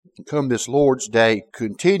come this Lord's Day,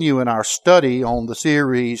 continuing our study on the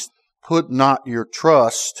series, Put Not Your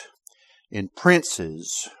Trust in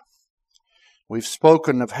Princes. We've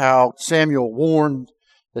spoken of how Samuel warned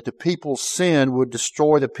that the people's sin would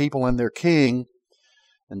destroy the people and their king,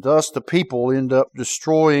 and thus the people end up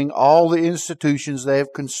destroying all the institutions they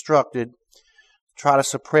have constructed to try to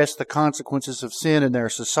suppress the consequences of sin in their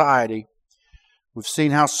society. We've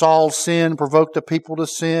seen how Saul's sin provoked the people to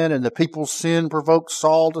sin, and the people's sin provoked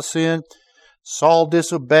Saul to sin. Saul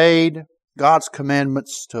disobeyed God's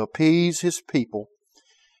commandments to appease his people,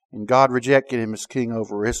 and God rejected him as king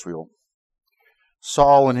over Israel.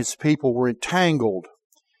 Saul and his people were entangled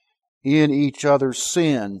in each other's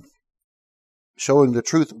sin, showing the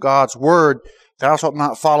truth of God's word. Thou shalt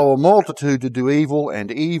not follow a multitude to do evil,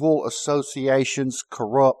 and evil associations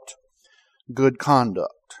corrupt good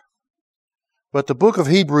conduct. But the book of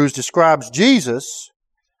Hebrews describes Jesus,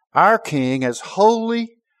 our King, as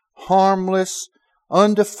holy, harmless,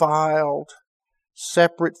 undefiled,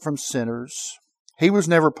 separate from sinners. He was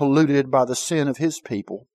never polluted by the sin of his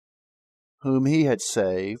people, whom he had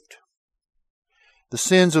saved. The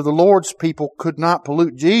sins of the Lord's people could not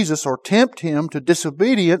pollute Jesus or tempt him to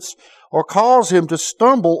disobedience or cause him to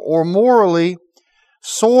stumble or morally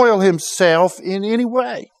soil himself in any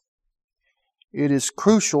way. It is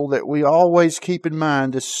crucial that we always keep in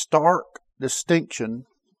mind this stark distinction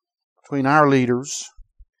between our leaders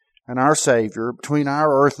and our Savior, between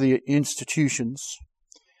our earthly institutions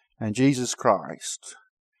and Jesus Christ.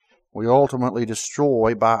 We ultimately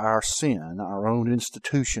destroy by our sin our own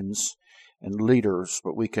institutions and leaders,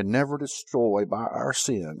 but we can never destroy by our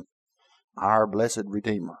sin our blessed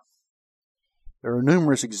Redeemer. There are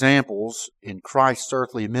numerous examples in Christ's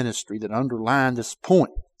earthly ministry that underline this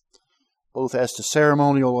point, both as to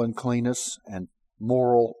ceremonial uncleanness and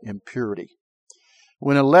moral impurity.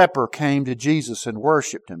 When a leper came to Jesus and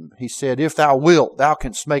worshipped him, he said, "If thou wilt, thou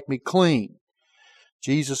canst make me clean."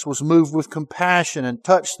 Jesus was moved with compassion and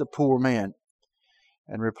touched the poor man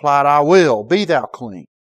and replied, "I will, be thou clean."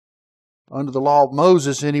 Under the law of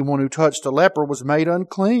Moses, anyone who touched a leper was made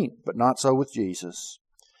unclean, but not so with Jesus.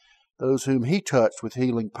 Those whom he touched with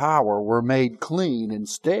healing power were made clean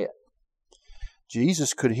instead.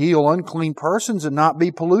 Jesus could heal unclean persons and not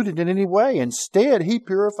be polluted in any way. Instead, he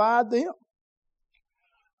purified them.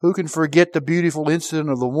 Who can forget the beautiful incident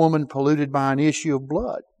of the woman polluted by an issue of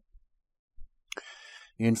blood?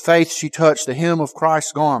 In faith, she touched the hem of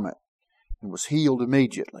Christ's garment and was healed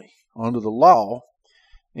immediately. Under the law,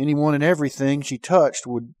 anyone and everything she touched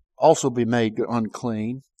would also be made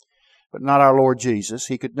unclean, but not our Lord Jesus.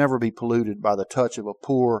 He could never be polluted by the touch of a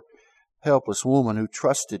poor, helpless woman who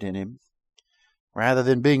trusted in him. Rather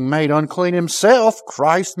than being made unclean himself,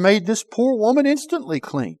 Christ made this poor woman instantly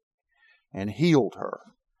clean and healed her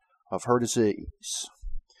of her disease.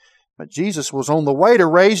 But Jesus was on the way to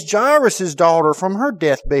raise Jairus' daughter from her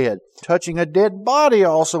deathbed. Touching a dead body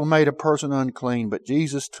also made a person unclean, but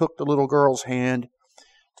Jesus took the little girl's hand,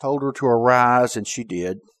 told her to arise, and she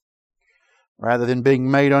did. Rather than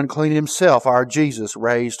being made unclean himself, our Jesus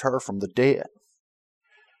raised her from the dead.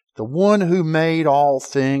 The one who made all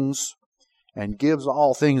things and gives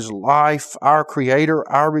all things life, our Creator,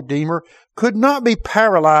 our Redeemer, could not be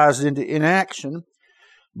paralyzed into inaction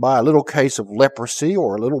by a little case of leprosy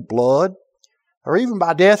or a little blood, or even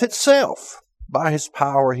by death itself. By his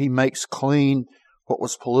power, he makes clean what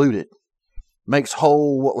was polluted, makes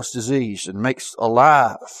whole what was diseased, and makes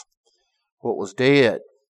alive what was dead.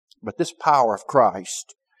 But this power of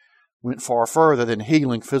Christ went far further than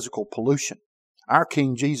healing physical pollution. Our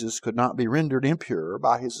King Jesus could not be rendered impure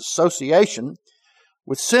by his association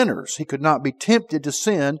with sinners. He could not be tempted to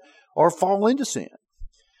sin or fall into sin.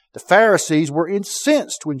 The Pharisees were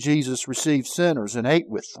incensed when Jesus received sinners and ate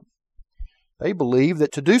with them. They believed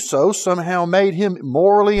that to do so somehow made him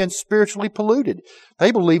morally and spiritually polluted.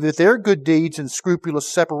 They believed that their good deeds and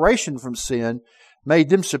scrupulous separation from sin made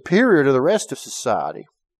them superior to the rest of society.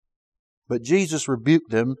 But Jesus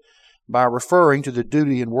rebuked them by referring to the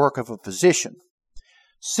duty and work of a physician.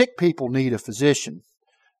 Sick people need a physician,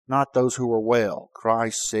 not those who are well.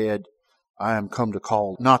 Christ said, "I am come to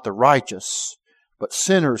call not the righteous, but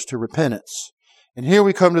sinners to repentance." And here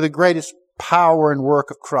we come to the greatest power and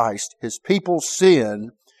work of Christ. His people's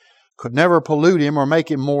sin could never pollute him or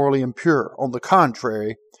make him morally impure. On the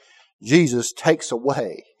contrary, Jesus takes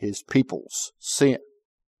away his people's sin.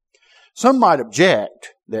 Some might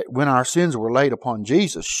object that when our sins were laid upon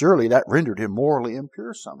Jesus, surely that rendered him morally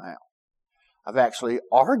impure somehow. I've actually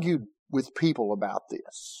argued with people about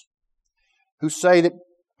this, who say that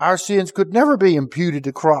our sins could never be imputed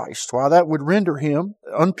to Christ, while that would render him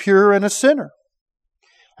impure and a sinner.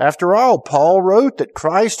 After all, Paul wrote that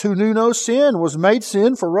Christ, who knew no sin, was made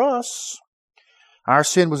sin for us. Our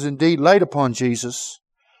sin was indeed laid upon Jesus.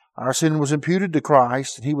 Our sin was imputed to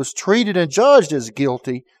Christ, and He was treated and judged as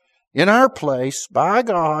guilty in our place by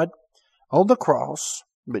God on the cross.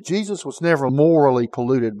 But Jesus was never morally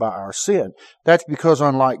polluted by our sin. That's because,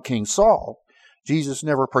 unlike King Saul, Jesus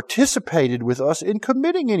never participated with us in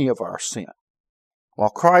committing any of our sin. While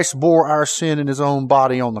Christ bore our sin in His own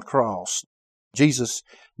body on the cross, Jesus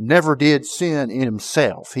never did sin in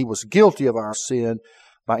Himself. He was guilty of our sin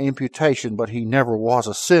by imputation, but He never was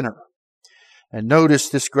a sinner. And notice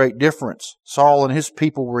this great difference. Saul and his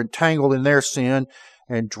people were entangled in their sin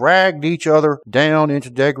and dragged each other down into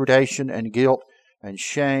degradation and guilt and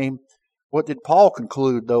shame. What did Paul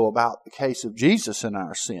conclude, though, about the case of Jesus and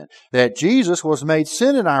our sin? That Jesus was made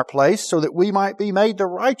sin in our place so that we might be made the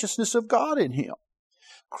righteousness of God in Him.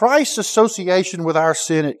 Christ's association with our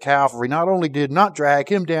sin at Calvary not only did not drag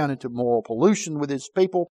Him down into moral pollution with His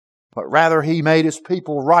people, but rather He made His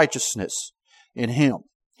people righteousness in Him.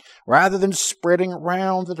 Rather than spreading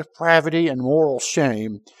around the depravity and moral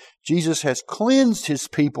shame, Jesus has cleansed His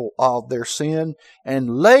people of their sin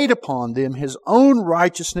and laid upon them His own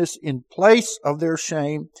righteousness in place of their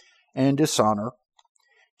shame and dishonor.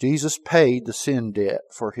 Jesus paid the sin debt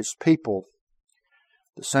for His people.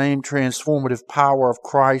 The same transformative power of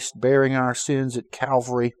Christ bearing our sins at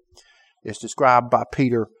Calvary is described by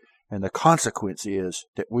Peter, and the consequence is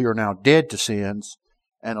that we are now dead to sins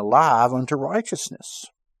and alive unto righteousness.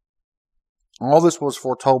 All this was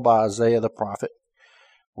foretold by Isaiah the prophet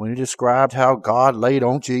when he described how God laid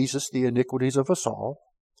on Jesus the iniquities of us all.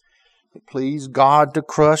 It pleased God to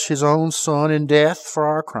crush His own Son in death for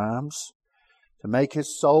our crimes, to make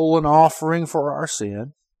His soul an offering for our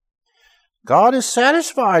sin. God is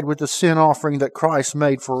satisfied with the sin offering that Christ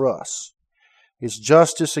made for us. His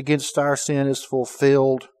justice against our sin is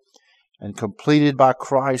fulfilled and completed by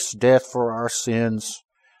Christ's death for our sins.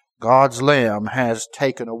 God's Lamb has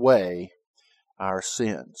taken away our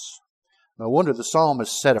sins. No wonder the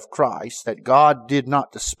psalmist said of Christ that God did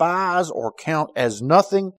not despise or count as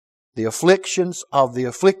nothing the afflictions of the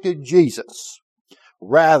afflicted Jesus.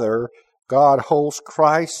 Rather, God holds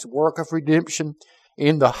Christ's work of redemption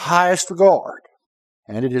in the highest regard,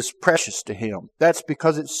 and it is precious to Him. That's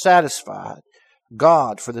because it satisfied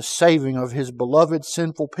God for the saving of His beloved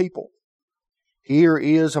sinful people. Here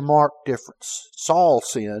is a marked difference. Saul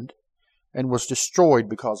sinned and was destroyed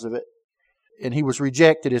because of it, and he was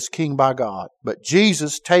rejected as king by God. But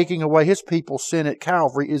Jesus taking away His people's sin at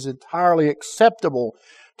Calvary is entirely acceptable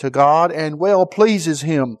to God and well pleases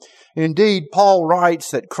Him. Indeed, Paul writes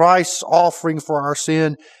that Christ's offering for our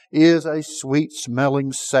sin is a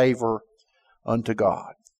sweet-smelling savor unto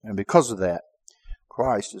God. And because of that,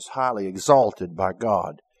 Christ is highly exalted by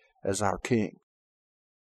God as our King.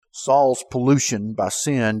 Saul's pollution by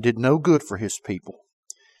sin did no good for his people,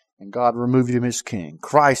 and God removed him as king.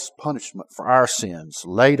 Christ's punishment for our sins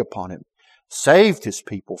laid upon Him saved His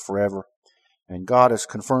people forever, and God has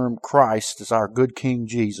confirmed Christ as our good King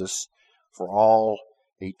Jesus for all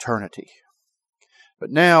eternity.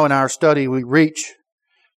 But now in our study we reach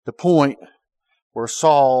the point where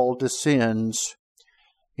Saul descends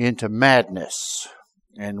into madness.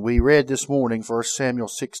 And we read this morning 1 Samuel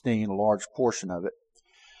 16, a large portion of it.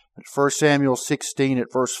 At 1 Samuel 16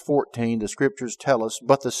 at verse 14, the Scriptures tell us,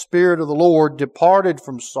 "But the Spirit of the Lord departed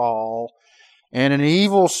from Saul, and an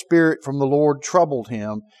evil spirit from the Lord troubled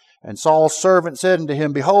him. And Saul's servant said unto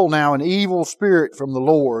him, Behold, now an evil spirit from the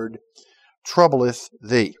Lord troubleth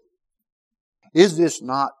thee." Is this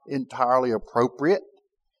not entirely appropriate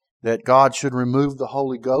that God should remove the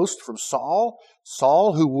Holy Ghost from Saul?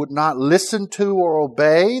 Saul, who would not listen to or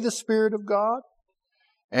obey the Spirit of God?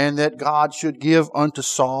 And that God should give unto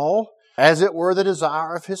Saul, as it were, the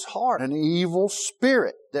desire of his heart, an evil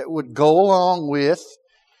spirit that would go along with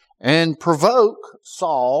and provoke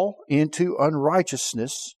Saul into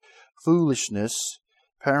unrighteousness, foolishness,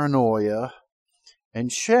 paranoia,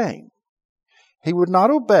 and shame. He would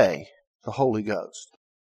not obey the Holy Ghost.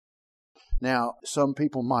 Now, some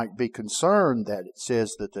people might be concerned that it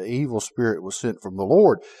says that the evil spirit was sent from the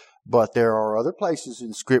Lord, but there are other places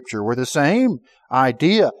in Scripture where the same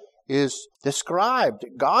idea is described.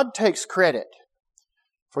 God takes credit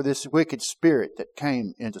for this wicked spirit that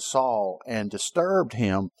came into Saul and disturbed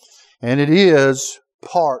him, and it is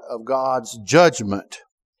part of God's judgment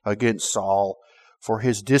against Saul for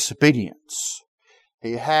his disobedience.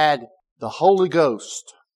 He had the Holy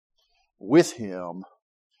Ghost with him,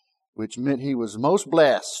 which meant he was most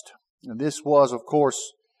blessed. And this was, of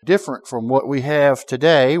course, different from what we have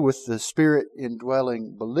today with the Spirit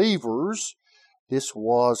indwelling believers. This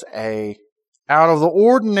was an out of the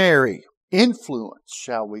ordinary influence,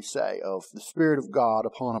 shall we say, of the Spirit of God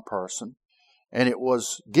upon a person. And it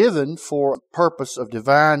was given for a purpose of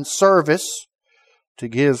divine service, to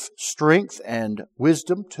give strength and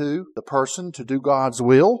wisdom to the person to do God's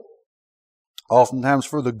will, oftentimes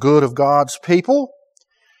for the good of God's people.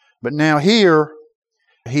 But now here,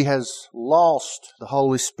 he has lost the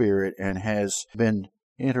Holy Spirit and has been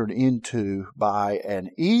entered into by an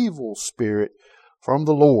evil spirit from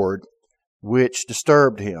the Lord, which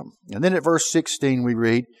disturbed him. And then at verse 16 we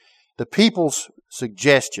read, the people's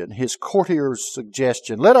suggestion, his courtiers'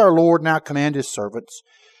 suggestion, let our Lord now command his servants,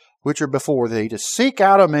 which are before thee, to seek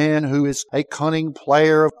out a man who is a cunning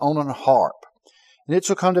player on an harp. And it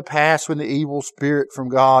shall come to pass when the evil spirit from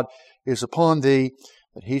God is upon thee,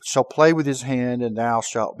 that he shall play with his hand, and thou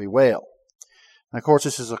shalt be well. And of course,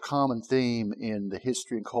 this is a common theme in the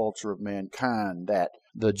history and culture of mankind, that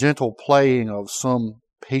the gentle playing of some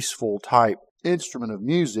peaceful type instrument of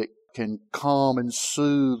music can calm and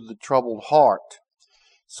soothe the troubled heart.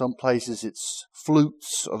 Some places it's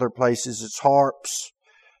flutes, other places it's harps,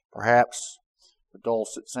 perhaps the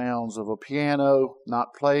dulcet sounds of a piano,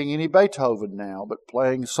 not playing any Beethoven now, but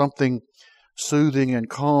playing something soothing and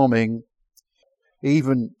calming.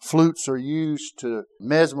 Even flutes are used to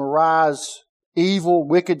mesmerize evil,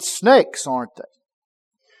 wicked snakes, aren't they?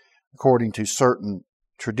 According to certain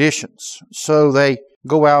traditions. So they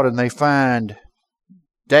go out and they find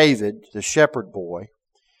David, the shepherd boy,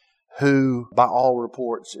 who, by all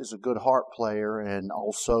reports, is a good harp player and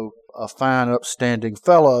also a fine, upstanding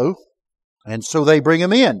fellow. And so they bring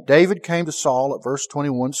him in. David came to Saul at verse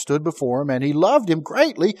 21, stood before him, and he loved him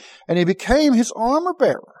greatly, and he became his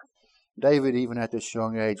armor-bearer. David, even at this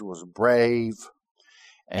young age, was brave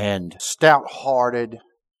and stout-hearted.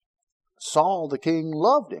 Saul, the king,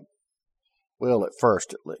 loved him. Well, at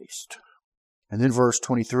first, at least. And then verse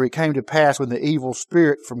 23, it came to pass when the evil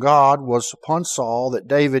spirit from God was upon Saul, that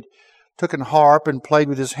David took an harp and played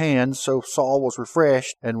with his hands. So Saul was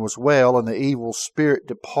refreshed and was well, and the evil spirit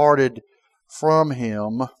departed from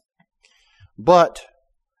him. But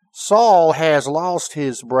Saul has lost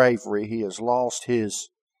his bravery. He has lost his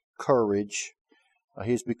courage.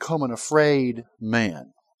 He has become an afraid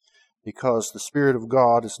man because the Spirit of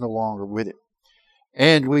God is no longer with him.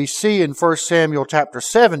 And we see in 1 Samuel chapter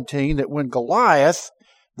 17 that when Goliath,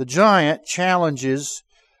 the giant, challenges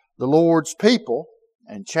the Lord's people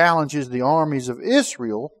and challenges the armies of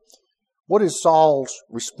Israel, what is Saul's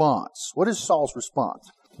response? What is Saul's response?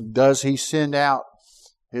 Does he send out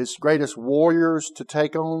his greatest warriors to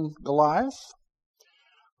take on Goliath?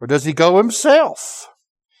 Or does he go himself?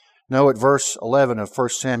 No, at verse 11 of 1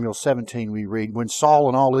 Samuel 17 we read, when Saul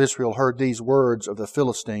and all Israel heard these words of the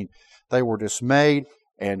Philistine, they were dismayed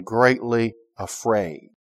and greatly afraid.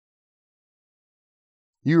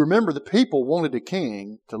 You remember the people wanted a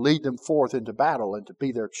king to lead them forth into battle and to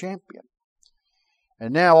be their champion.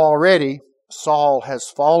 And now already Saul has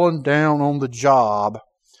fallen down on the job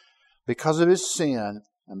because of his sin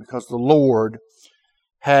and because the Lord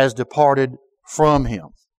has departed from him.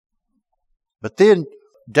 But then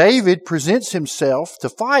David presents himself to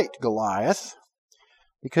fight Goliath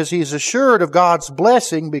because he is assured of God's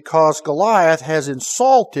blessing because Goliath has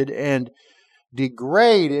insulted and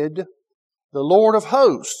degraded the Lord of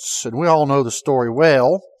hosts. And we all know the story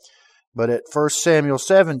well. But at 1 Samuel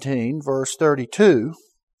 17, verse 32,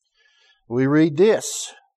 we read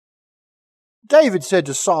this. David said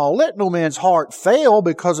to Saul, let no man's heart fail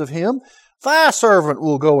because of him. Thy servant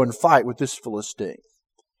will go and fight with this Philistine.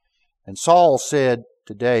 And Saul said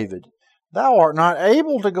to David, thou art not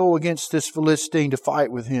able to go against this Philistine to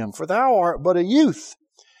fight with him, for thou art but a youth,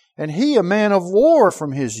 and he a man of war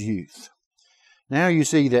from his youth. Now you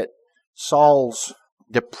see that Saul's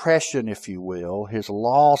depression, if you will, his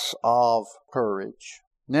loss of courage,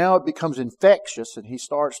 now it becomes infectious, and he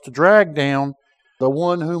starts to drag down the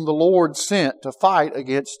one whom the Lord sent to fight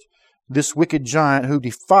against this wicked giant who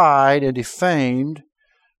defied and defamed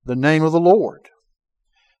the name of the Lord.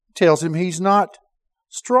 Tells him he's not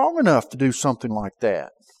strong enough to do something like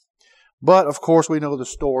that. But, of course, we know the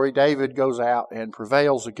story. David goes out and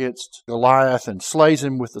prevails against Goliath and slays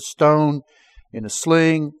him with a stone in a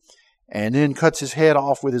sling, and then cuts his head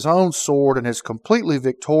off with his own sword and is completely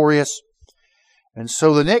victorious. And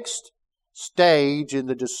so the next stage in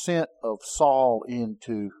the descent of Saul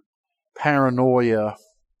into paranoia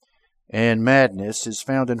and madness is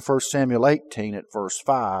found in 1 Samuel 18 at verse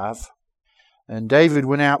 5. And David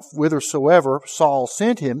went out whithersoever Saul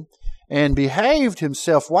sent him, and behaved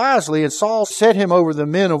himself wisely. And Saul set him over the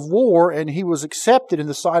men of war, and he was accepted in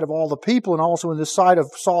the sight of all the people, and also in the sight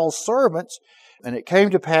of Saul's servants. And it came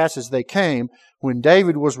to pass as they came, when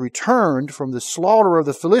David was returned from the slaughter of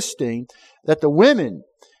the Philistine, that the women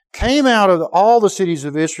came out of all the cities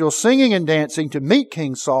of Israel, singing and dancing to meet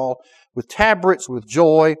King Saul, with tabrets, with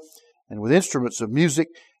joy, and with instruments of music.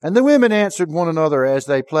 And the women answered one another as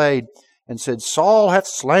they played, and said, Saul hath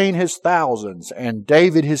slain his thousands, and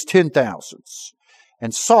David his 10,000s.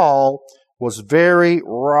 And Saul was very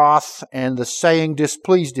wroth, and the saying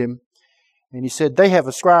displeased him. And he said, They have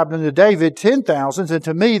ascribed unto David 10,000s, and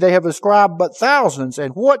to me they have ascribed but thousands.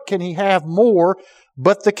 And what can he have more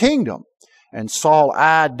but the kingdom? And Saul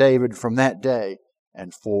eyed David from that day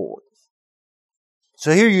and forward.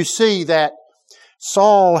 So here you see that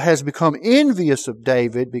Saul has become envious of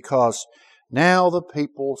David because now the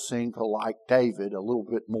people seem to like David a little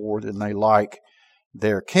bit more than they like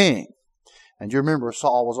their king. And you remember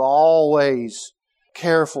Saul was always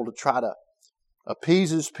careful to try to appease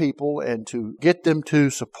his people and to get them to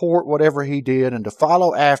support whatever he did and to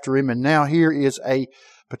follow after him. And now here is a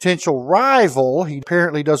potential rival. He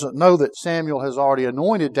apparently doesn't know that Samuel has already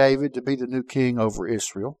anointed David to be the new king over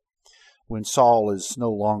Israel when Saul is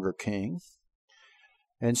no longer king.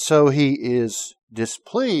 And so he is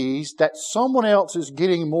displeased that someone else is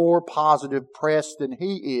getting more positive press than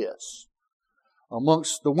he is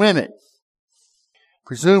amongst the women.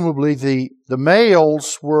 Presumably the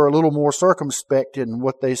males were a little more circumspect in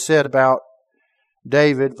what they said about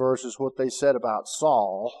David versus what they said about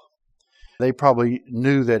Saul. They probably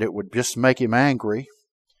knew that it would just make him angry,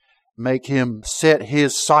 make him set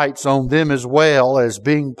his sights on them as well as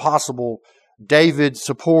being possible David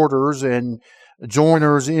supporters and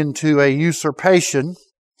joiners into a usurpation.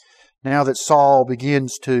 Now that Saul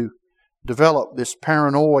begins to develop this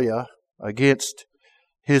paranoia against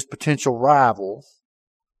his potential rival,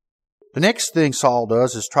 the next thing Saul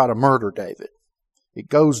does is try to murder David. It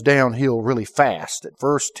goes downhill really fast. At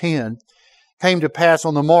verse 10, came to pass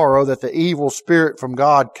on the morrow that the evil spirit from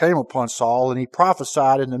God came upon Saul, and he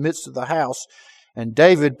prophesied in the midst of the house. And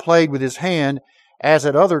David played with his hand as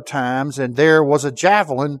at other times, and there was a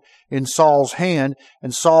javelin in Saul's hand.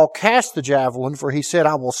 And Saul cast the javelin, for he said,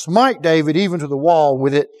 I will smite David even to the wall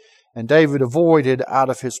with it. And David avoided out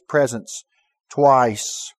of his presence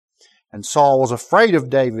twice. And Saul was afraid of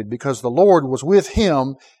David because the Lord was with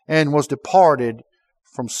him and was departed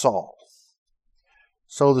from Saul.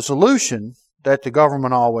 So the solution that the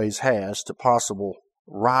government always has to possible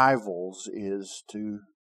rivals is to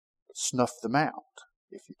snuff them out.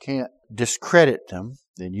 If you can't discredit them,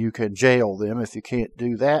 then you can jail them. If you can't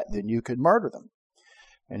do that, then you can murder them.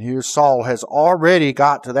 And here Saul has already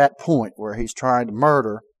got to that point where he's trying to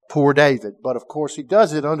murder poor David. But of course he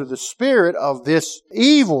does it under the spirit of this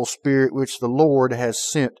evil spirit which the Lord has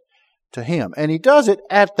sent to him. And he does it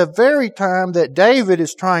at the very time that David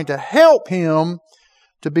is trying to help him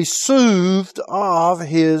to be soothed of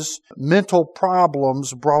his mental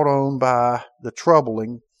problems brought on by the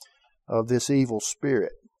troubling of this evil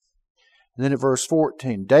spirit. And then at verse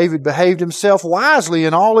 14, David behaved himself wisely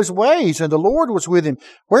in all his ways, and the Lord was with him.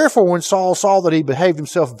 Wherefore, when Saul saw that he behaved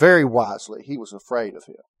himself very wisely, he was afraid of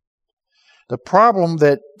him. The problem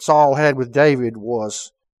that Saul had with David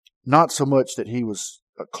was not so much that he was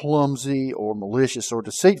clumsy or malicious or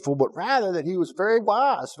deceitful, but rather that he was very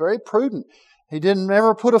wise, very prudent. He didn't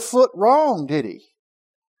ever put a foot wrong, did he?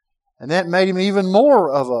 And that made him even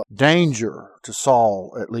more of a danger to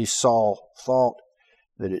Saul. At least Saul thought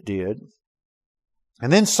that it did.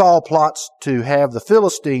 And then Saul plots to have the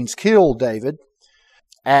Philistines kill David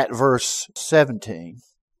at verse 17.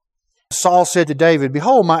 Saul said to David,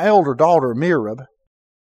 Behold, my elder daughter Merab,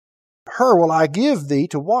 her will I give thee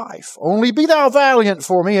to wife. Only be thou valiant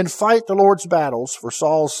for me, and fight the Lord's battles. For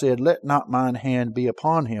Saul said, Let not mine hand be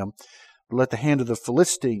upon him, but let the hand of the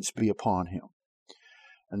Philistines be upon him.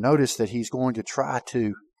 And notice that he's going to try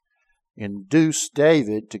to induce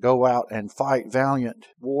David to go out and fight valiant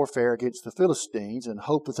warfare against the Philistines and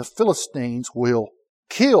hope that the Philistines will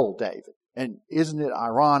kill David. And isn't it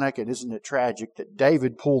ironic and isn't it tragic that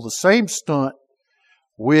David pulled the same stunt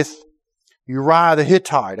with Uriah the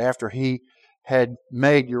Hittite after he had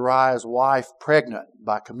made Uriah's wife pregnant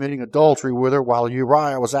by committing adultery with her while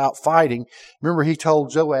Uriah was out fighting. Remember, he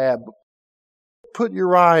told Joab, put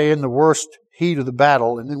Uriah in the worst heat of the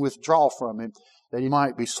battle and then withdraw from him that he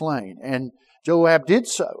might be slain. And Joab did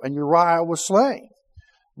so, and Uriah was slain.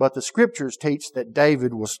 But the scriptures teach that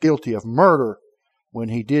David was guilty of murder when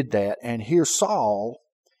he did that. And here Saul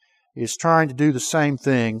is trying to do the same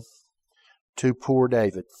thing to poor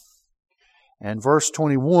David. And verse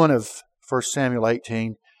 21 of 1 Samuel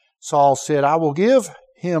 18, Saul said, I will give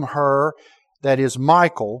him her, that is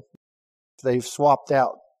Michal. They've swapped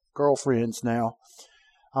out girlfriends now.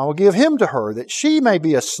 I will give him to her, that she may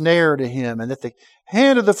be a snare to him, and that the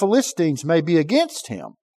hand of the Philistines may be against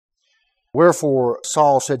him. Wherefore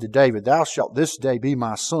Saul said to David, Thou shalt this day be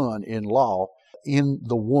my son-in-law in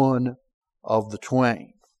the one of the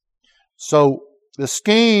twain. So the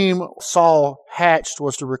scheme Saul hatched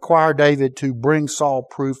was to require David to bring Saul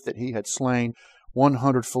proof that he had slain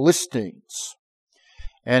 100 Philistines.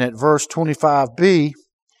 And at verse 25b,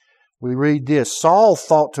 we read this, Saul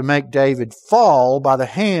thought to make David fall by the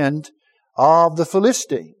hand of the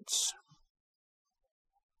Philistines.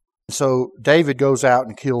 So David goes out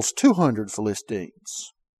and kills 200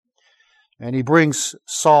 Philistines. And he brings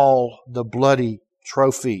Saul the bloody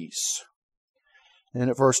trophies. And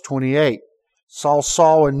at verse 28, Saul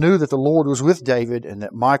saw and knew that the Lord was with David, and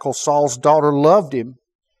that Michal, Saul's daughter, loved him.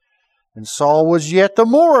 And Saul was yet the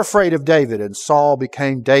more afraid of David, and Saul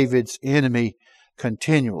became David's enemy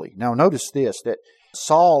continually. Now notice this, that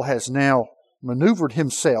Saul has now maneuvered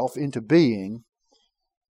himself into being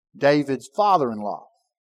David's father-in-law.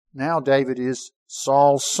 Now David is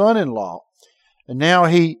Saul's son-in-law. And now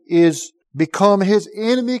he is become his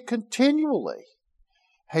enemy continually.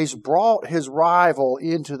 He's brought his rival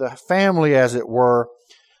into the family, as it were,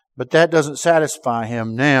 but that doesn't satisfy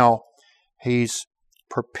him. Now he's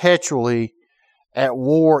perpetually at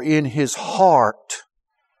war in his heart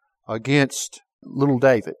against little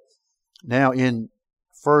David. Now in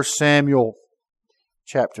 1 Samuel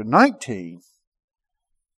chapter 19,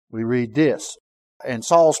 we read this. And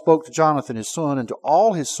Saul spoke to Jonathan his son and to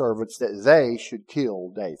all his servants that they should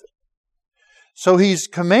kill David. So he's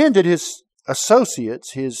commanded his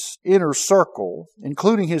associates, his inner circle,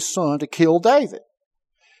 including his son, to kill David.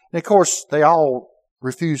 And of course, they all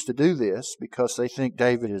refuse to do this because they think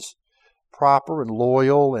David is proper and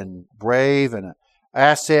loyal and brave and an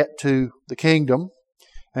asset to the kingdom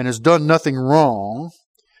and has done nothing wrong.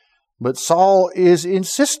 But Saul is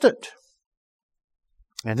insistent.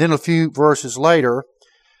 And then a few verses later,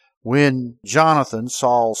 when Jonathan,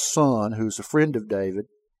 Saul's son, who's a friend of David,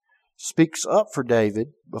 speaks up for David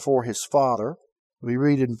before his father, we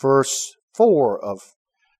read in verse 4 of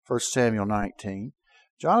 1 Samuel 19,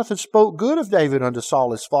 Jonathan spoke good of David unto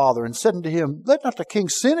Saul his father, and said unto him, Let not the king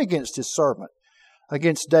sin against his servant,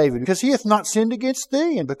 against David, because he hath not sinned against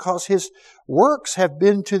thee, and because his works have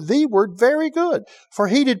been to theeward very good. For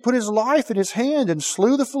he did put his life in his hand, and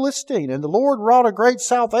slew the Philistine, and the Lord wrought a great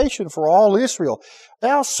salvation for all Israel.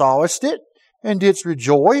 Thou sawest it, and didst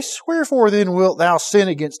rejoice. Wherefore then wilt thou sin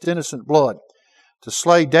against innocent blood, to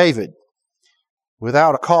slay David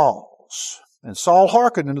without a cause? And Saul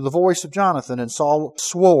hearkened unto the voice of Jonathan, and Saul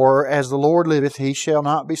swore, As the Lord liveth, he shall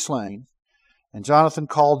not be slain. And Jonathan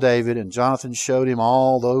called David, and Jonathan showed him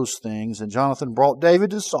all those things. And Jonathan brought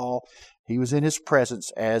David to Saul. He was in his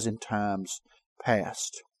presence as in times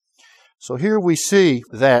past. So here we see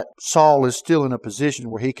that Saul is still in a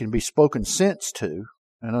position where he can be spoken sense to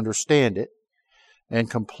and understand it and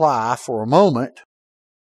comply for a moment.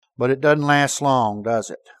 But it doesn't last long, does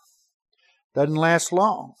it? Doesn't last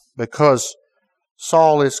long, because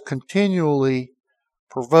Saul is continually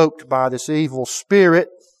provoked by this evil spirit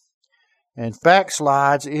and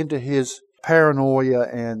backslides into his paranoia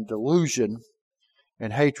and delusion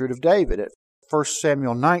and hatred of David. At 1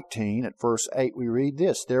 Samuel 19, at verse 8, we read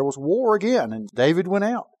this, There was war again, and David went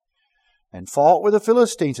out and fought with the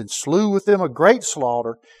Philistines and slew with them a great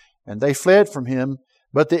slaughter, and they fled from him.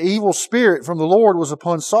 But the evil spirit from the Lord was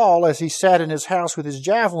upon Saul as he sat in his house with his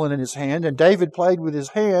javelin in his hand, and David played with his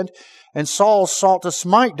hand, and Saul sought to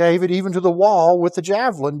smite David even to the wall with the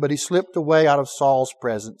javelin, but he slipped away out of Saul's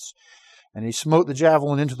presence. And he smote the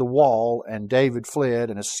javelin into the wall, and David fled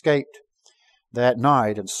and escaped that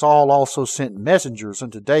night. And Saul also sent messengers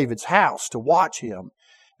unto David's house to watch him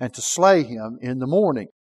and to slay him in the morning.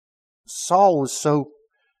 Saul was so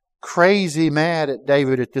crazy mad at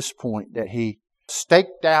David at this point that he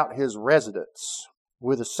staked out his residence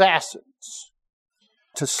with assassins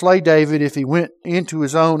to slay David if he went into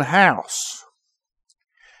his own house.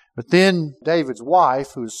 But then David's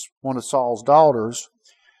wife, who's one of Saul's daughters,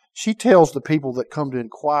 she tells the people that come to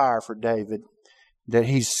inquire for David that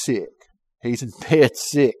he's sick. He's in bed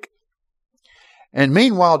sick. And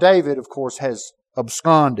meanwhile, David, of course, has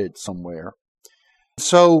absconded somewhere.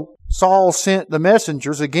 So Saul sent the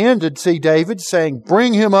messengers again to see David, saying,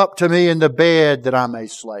 Bring him up to me in the bed that I may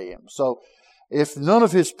slay him. So if none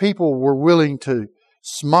of his people were willing to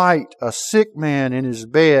smite a sick man in his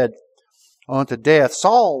bed unto death,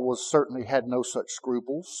 Saul certainly had no such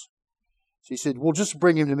scruples. He said, Well, just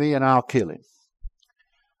bring him to me and I'll kill him.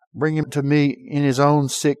 Bring him to me in his own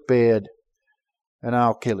sick bed and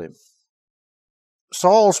I'll kill him.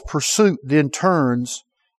 Saul's pursuit then turns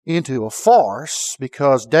into a farce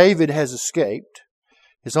because David has escaped.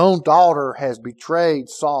 His own daughter has betrayed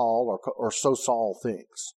Saul, or so Saul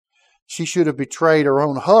thinks. She should have betrayed her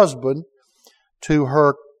own husband to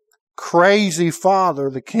her crazy father,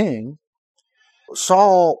 the king.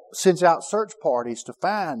 Saul sends out search parties to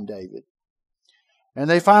find David. And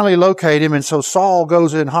they finally locate him, and so Saul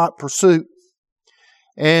goes in hot pursuit.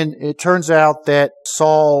 And it turns out that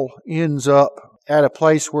Saul ends up at a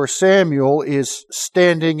place where Samuel is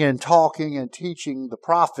standing and talking and teaching the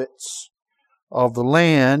prophets of the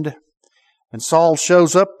land. And Saul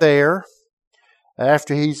shows up there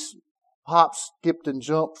after he's hopped, skipped, and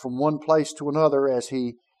jumped from one place to another as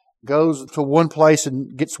he goes to one place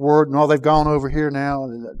and gets word, and they've gone over here now,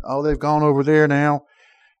 and they've gone over there now.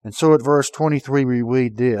 And so at verse 23 we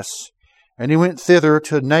read this, "And he went thither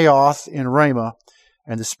to Naioth in Ramah,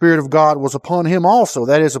 and the Spirit of God was upon him also,"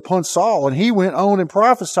 that is, upon Saul. "And he went on and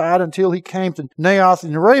prophesied until he came to Naioth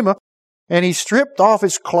in Ramah. And he stripped off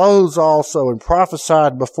his clothes also, and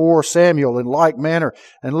prophesied before Samuel in like manner,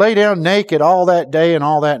 and lay down naked all that day and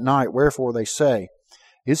all that night. Wherefore they say,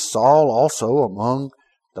 Is Saul also among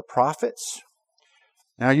the prophets?"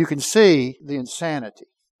 Now you can see the insanity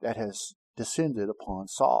that has descended upon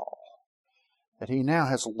Saul, that he now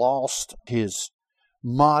has lost his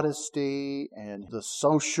modesty and the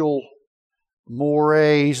social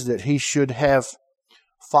mores that he should have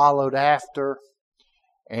followed after.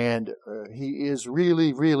 And he is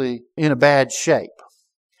really, really in a bad shape.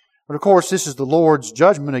 But of course, this is the Lord's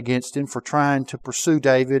judgment against him for trying to pursue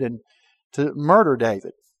David and to murder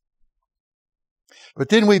David. But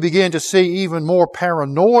then we begin to see even more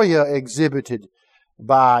paranoia exhibited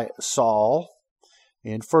by Saul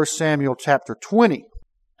in 1 Samuel chapter 20.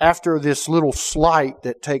 After this little slight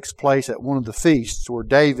that takes place at one of the feasts where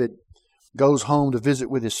David goes home to visit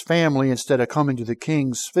with his family instead of coming to the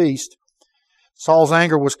king's feast, Saul's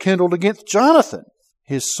anger was kindled against Jonathan,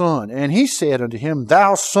 his son. And he said unto him,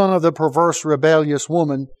 "Thou son of the perverse rebellious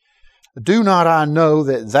woman, do not I know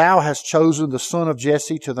that thou hast chosen the son of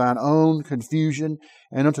Jesse to thine own confusion,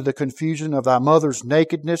 and unto the confusion of thy mother's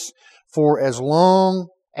nakedness? For as long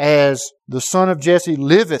as the son of Jesse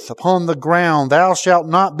liveth upon the ground, thou shalt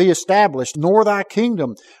not be established, nor thy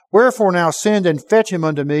kingdom. Wherefore now send and fetch him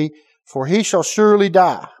unto me, for he shall surely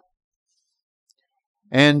die."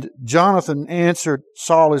 And Jonathan answered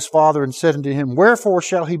Saul his father and said unto him, "Wherefore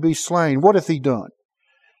shall he be slain? What hath he done?"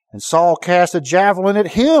 And Saul cast a javelin at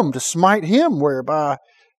him to smite him, whereby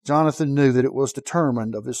Jonathan knew that it was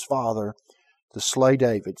determined of his father to slay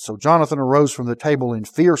David. So Jonathan arose from the table in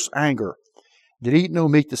fierce anger, did eat no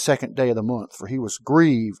meat the second day of the month, for he was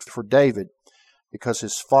grieved for David, because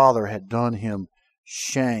his father had done him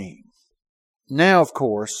shame. Now, of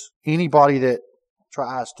course, anybody that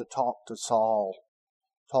tries to talk Saul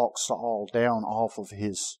down off of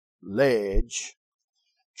his ledge,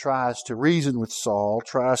 tries to reason with Saul,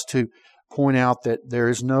 tries to point out that there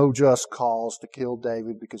is no just cause to kill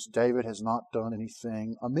David because David has not done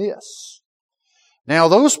anything amiss. Now,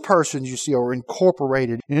 those persons, you see, are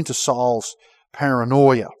incorporated into Saul's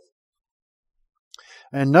paranoia.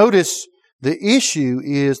 And notice the issue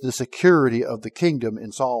is the security of the kingdom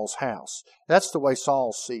in Saul's house. That's the way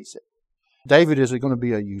Saul sees it. David is going to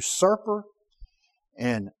be a usurper,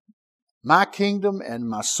 and my kingdom and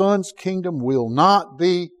my son's kingdom will not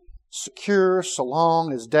be secure so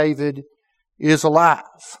long as David is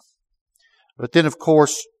alive. But then, of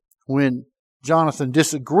course, when Jonathan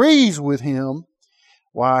disagrees with him,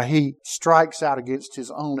 why, he strikes out against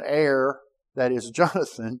his own heir, that is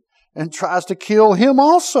Jonathan, and tries to kill him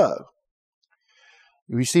also.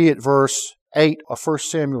 We see at verse 8 of 1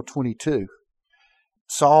 Samuel 22.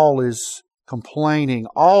 Saul is complaining,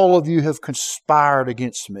 "All of you have conspired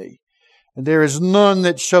against me, and there is none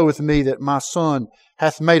that showeth me that my son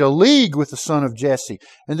hath made a league with the son of Jesse.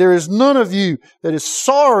 And there is none of you that is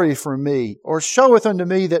sorry for me, or showeth unto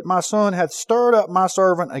me that my son hath stirred up my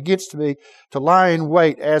servant against me to lie in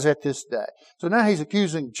wait as at this day." So now he's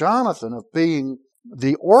accusing Jonathan of being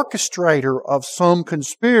the orchestrator of some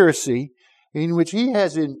conspiracy in which he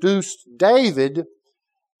has induced David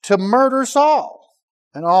to murder Saul.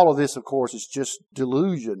 And all of this, of course, is just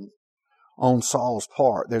delusion on Saul's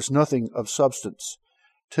part. There's nothing of substance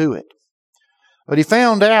to it. But he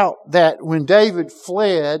found out that when David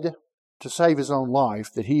fled to save his own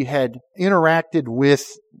life, that he had interacted with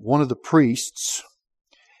one of the priests,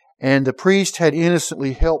 and the priest had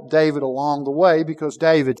innocently helped David along the way because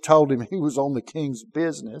David told him he was on the king's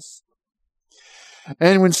business.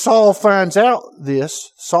 And when Saul finds out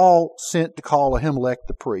this, Saul sent to call Ahimelech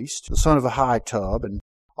the priest, the son of Ahitub, and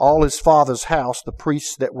all his father's house, the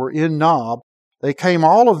priests that were in Nob, They came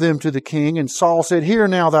all of them to the king, and Saul said, Hear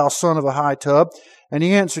now, thou son of a high tub. And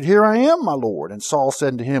he answered, Here I am, my lord. And Saul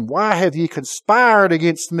said to him, Why have ye conspired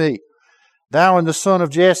against me, thou and the son of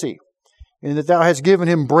Jesse, in that thou hast given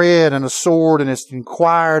him bread and a sword, and hast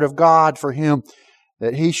inquired of God for him,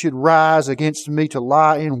 that he should rise against me to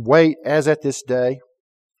lie in wait as at this day?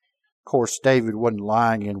 Of course, David wasn't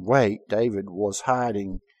lying in wait. David was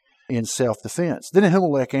hiding in self-defense. Then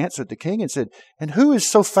Ahimelech answered the king and said, And who is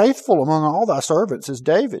so faithful among all thy servants as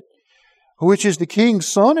David, which is the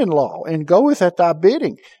king's son-in-law, and goeth at thy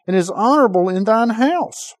bidding, and is honorable in thine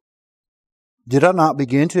house? Did I not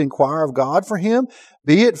begin to inquire of God for him?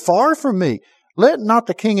 Be it far from me. Let not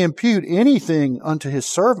the king impute anything unto his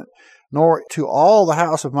servant, nor to all the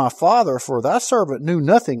house of my father, for thy servant knew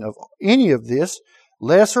nothing of any of this,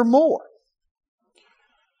 less or more.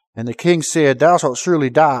 And the king said, Thou shalt surely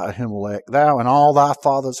die, Ahimelech, thou and all thy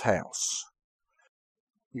father's house.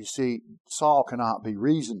 You see, Saul cannot be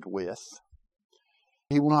reasoned with.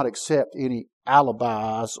 He will not accept any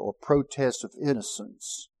alibis or protests of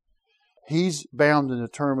innocence. He's bound and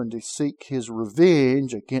determined to seek his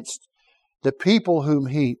revenge against the people whom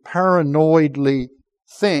he paranoidly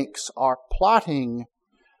thinks are plotting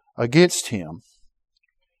against him.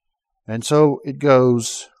 And so it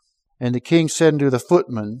goes, And the king said unto the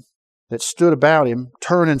footmen that stood about him,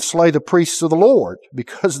 Turn and slay the priests of the Lord,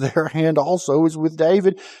 because their hand also is with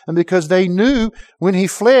David, and because they knew when he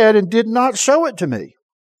fled and did not show it to me.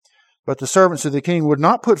 But the servants of the king would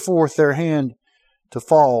not put forth their hand to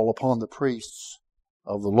fall upon the priests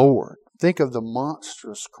of the Lord. Think of the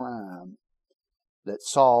monstrous crime that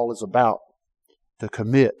Saul is about to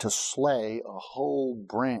commit, to slay a whole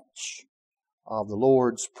branch of the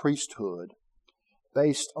Lord's priesthood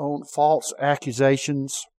based on false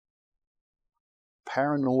accusations,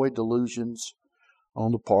 paranoid delusions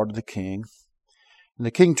on the part of the king. And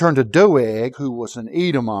the king turned to Doeg, who was an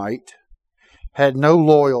Edomite, had no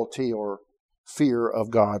loyalty or fear of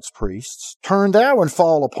God's priests. Turn thou and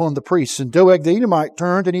fall upon the priests. And Doeg the Edomite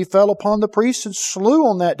turned, and he fell upon the priests, and slew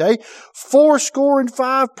on that day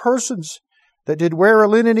 75 persons that did wear a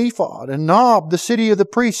linen ephod. And Nob, the city of the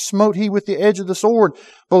priests, smote he with the edge of the sword,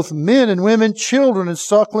 both men and women, children and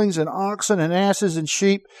sucklings, and oxen and asses and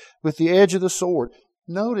sheep, with the edge of the sword.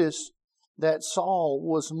 Notice that Saul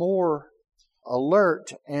was more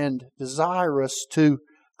alert and desirous to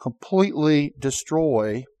completely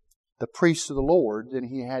destroy the priests of the Lord than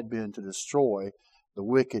he had been to destroy the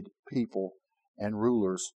wicked people and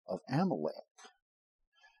rulers of Amalek.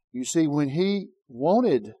 You see, when he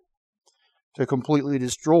wanted to completely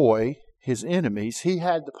destroy his enemies, he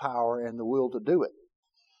had the power and the will to do it.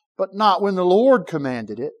 But not when the Lord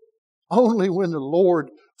commanded it, only when the Lord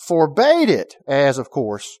forbade it, as, of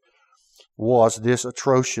course, was this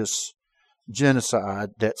atrocious genocide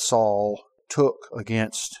that Saul took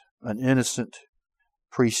against an innocent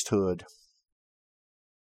priesthood.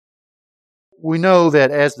 We know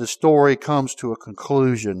that as the story comes to a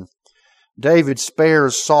conclusion, David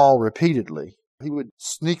spares Saul repeatedly. He would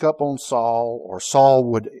sneak up on Saul, or Saul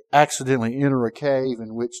would accidentally enter a cave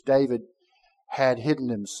in which David had hidden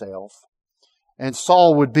himself, and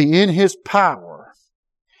Saul would be in his power.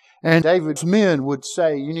 And David's men would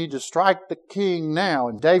say, You need to strike the king now.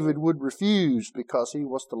 And David would refuse because he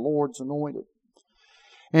was the Lord's anointed.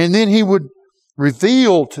 And then he would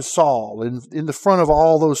reveal to Saul in the front of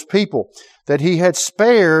all those people that he had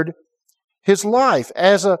spared his life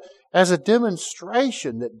as a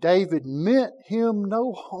demonstration that David meant him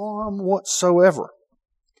no harm whatsoever.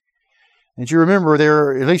 And you remember there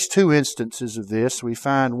are at least two instances of this. We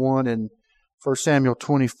find one in 1 Samuel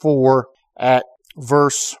 24 at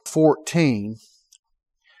verse 14,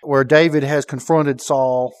 where David has confronted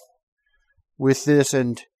Saul with this,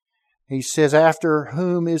 and he says, After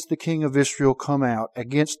whom is the king of Israel come out?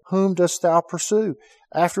 Against whom dost thou pursue?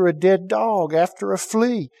 After a dead dog, after a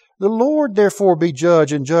flea. The Lord therefore be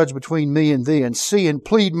judge, and judge between me and thee, and see and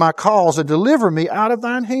plead my cause, and deliver me out of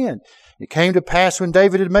thine hand. It came to pass when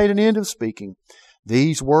David had made an end of speaking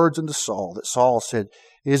these words unto Saul, that Saul said,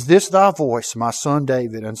 Is this thy voice, my son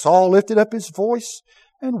David? And Saul lifted up his voice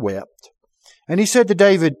and wept. And he said to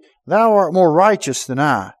David, Thou art more righteous than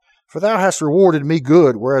I, for thou hast rewarded me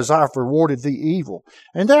good, whereas I have rewarded thee evil.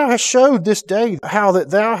 And thou hast showed this day how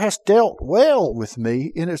that thou hast dealt well with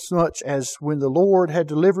me, inasmuch as when the Lord had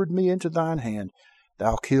delivered me into thine hand,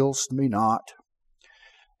 thou killedst me not.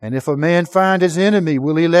 And if a man find his enemy,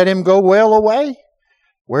 will he let him go well away?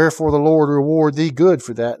 Wherefore the Lord reward thee good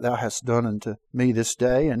for that thou hast done unto me this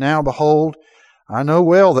day. And now, behold, I know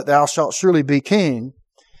well that thou shalt surely be king,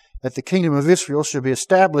 that the kingdom of Israel shall be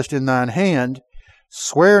established in thine hand.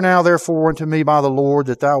 Swear now therefore unto me by the Lord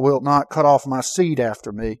that thou wilt not cut off my seed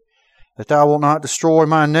after me, that thou wilt not destroy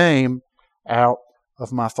my name out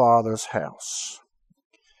of my father's house.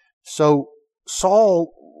 So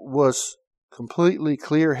Saul was completely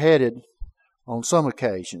clear-headed on some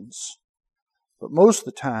occasions, but most of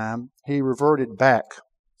the time he reverted back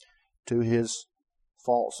to his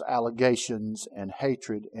false allegations and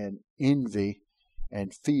hatred and envy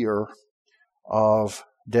and fear of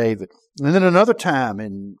David. And then another time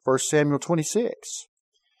in 1 Samuel 26,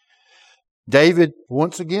 David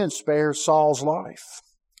once again spares Saul's life.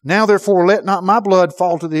 Now therefore let not my blood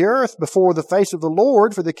fall to the earth before the face of the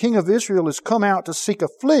Lord, for the king of Israel is come out to seek a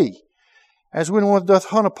flea, as when one doth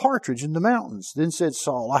hunt a partridge in the mountains. Then said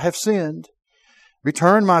Saul, I have sinned.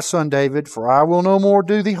 Return, my son David, for I will no more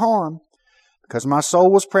do thee harm. Because my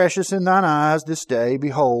soul was precious in thine eyes this day,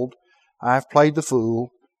 behold, I have played the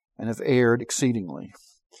fool, and have erred exceedingly.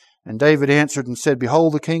 And David answered and said,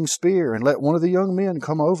 Behold the king's spear, and let one of the young men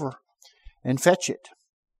come over and fetch it.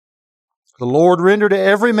 The Lord render to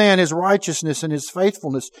every man his righteousness and his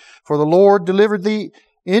faithfulness, for the Lord delivered thee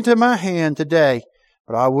into my hand today.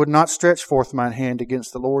 But I would not stretch forth mine hand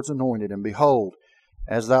against the Lord's anointed. And behold,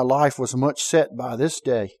 as thy life was much set by this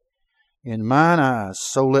day in mine eyes,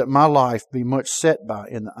 so let my life be much set by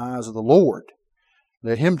in the eyes of the Lord.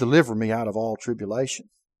 Let him deliver me out of all tribulation.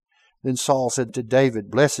 Then Saul said to David,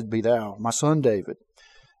 Blessed be thou, my son David.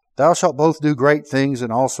 Thou shalt both do great things,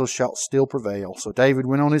 and also shalt still prevail. So David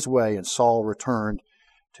went on his way, and Saul returned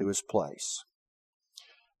to his place.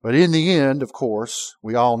 But in the end, of course,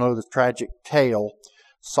 we all know the tragic tale.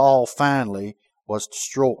 Saul finally was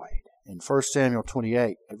destroyed. In 1 Samuel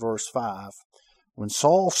 28, verse 5, when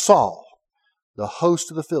Saul saw the host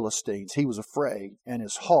of the Philistines, he was afraid, and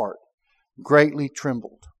his heart greatly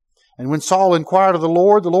trembled. And when Saul inquired of the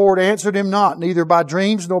Lord answered him not, neither by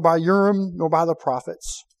dreams, nor by Urim, nor by the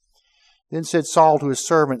prophets. Then said Saul to his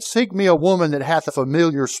servant, Seek me a woman that hath a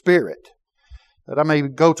familiar spirit, that I may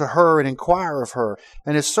go to her and inquire of her.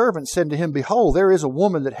 And his servant said to him, Behold, there is a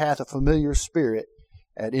woman that hath a familiar spirit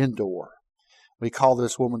at Endor. We call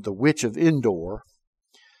this woman the witch of Endor.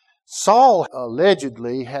 Saul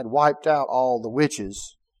allegedly had wiped out all the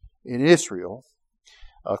witches in Israel,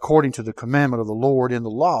 according to the commandment of the Lord in the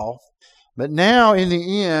law. But now in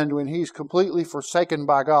the end, when he's completely forsaken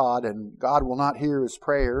by God, and God will not hear his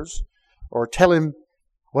prayers, or tell him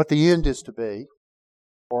what the end is to be,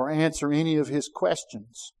 or answer any of his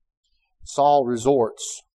questions, Saul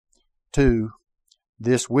resorts to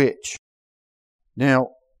this witch.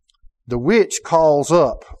 Now, the witch calls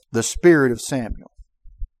up the spirit of Samuel.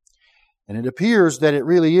 And it appears that it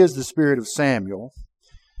really is the spirit of Samuel.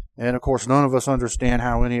 And of course, none of us understand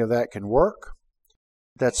how any of that can work.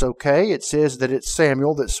 That's okay. It says that it's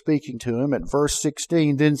Samuel that's speaking to him. At verse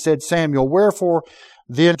 16, Then said Samuel, Wherefore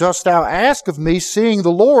then dost thou ask of me, seeing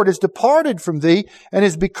the Lord is departed from thee, and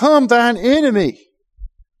is become thine enemy?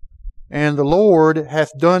 And the Lord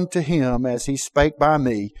hath done to him as he spake by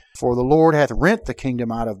me. For the Lord hath rent the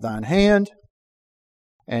kingdom out of thine hand,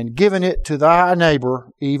 and given it to thy neighbor,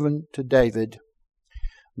 even to David,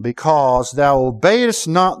 because thou obeyedst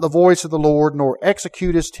not the voice of the Lord, nor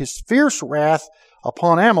executest his fierce wrath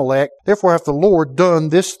upon Amalek. Therefore hath the Lord done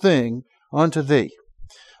this thing unto thee.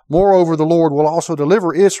 Moreover, the Lord will also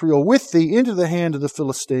deliver Israel with thee into the hand of the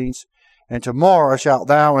Philistines, and tomorrow shalt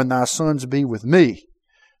thou and thy sons be with me.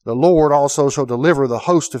 The Lord also shall deliver the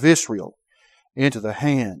host of Israel into the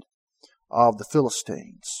hand of the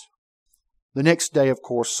Philistines. The next day, of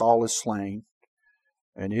course, Saul is slain,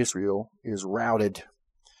 and Israel is routed.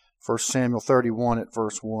 1 Samuel 31 at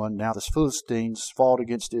verse 1, Now the Philistines fought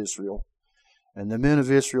against Israel, and the men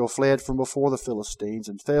of Israel fled from before the Philistines,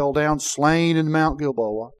 and fell down slain in Mount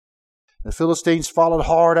Gilboa. The Philistines followed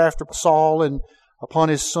hard after Saul and upon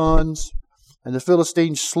his sons, and the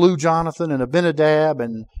Philistines slew Jonathan and Abinadab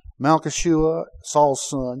and Malchishua, Saul's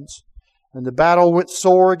sons. And the battle went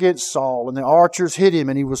sore against Saul, and the archers hit him,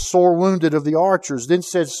 and he was sore wounded of the archers. Then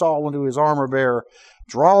said Saul unto his armor-bearer,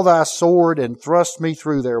 Draw thy sword, and thrust me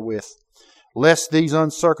through therewith, lest these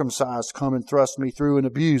uncircumcised come and thrust me through and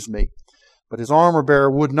abuse me. But his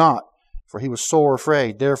armor-bearer would not, for he was sore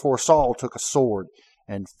afraid. Therefore Saul took a sword,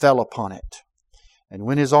 and fell upon it. And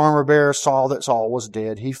when his armor-bearer saw that Saul was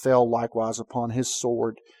dead, he fell likewise upon his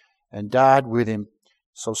sword, and died with him.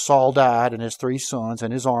 So Saul died, and his 3 sons,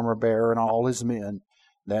 and his armor-bearer, and all his men,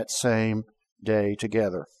 that same day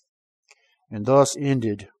together. And thus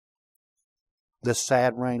ended the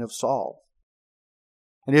sad reign of Saul.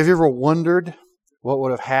 And have you ever wondered what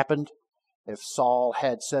would have happened if Saul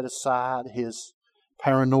had set aside his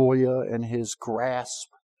paranoia and his grasp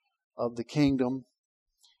of the kingdom,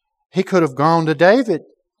 He could have gone to David.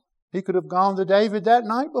 He could have gone to David that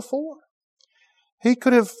night before. He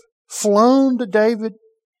could have flown to David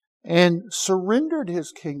and surrendered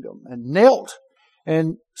his kingdom and knelt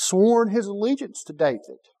and sworn his allegiance to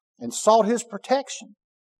David and sought his protection.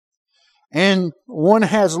 And one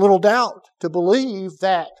has little doubt to believe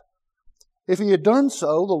that if he had done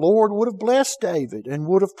so, the Lord would have blessed David and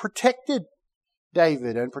would have protected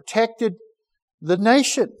David and protected the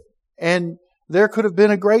nation. And there could have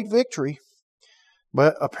been a great victory.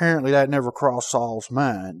 But apparently that never crossed Saul's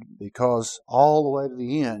mind, because all the way to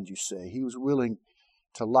the end, you see, he was willing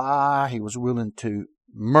to lie, he was willing to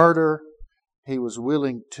murder, he was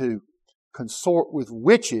willing to consort with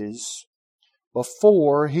witches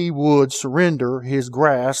before he would surrender his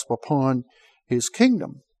grasp upon his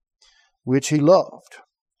kingdom, which he loved.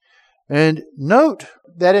 And note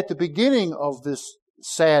that at the beginning of this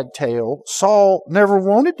sad tale, Saul never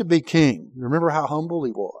wanted to be king. Remember how humble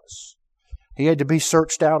he was. He had to be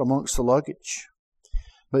searched out amongst the luggage.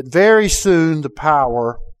 But very soon the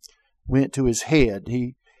power went to his head.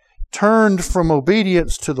 He turned from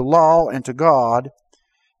obedience to the law and to God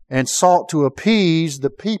and sought to appease the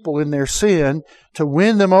people in their sin, to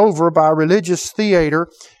win them over by religious theater.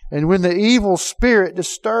 And when the evil spirit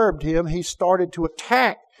disturbed him, he started to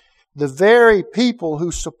attack the very people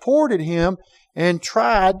who supported him and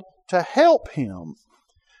tried to help him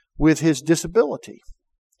with his disability.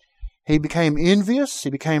 He became envious, he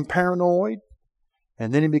became paranoid,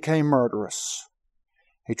 and then he became murderous.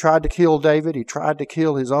 He tried to kill David, he tried to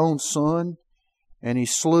kill his own son, and he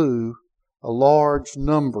slew a large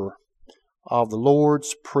number of the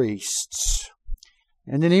Lord's priests.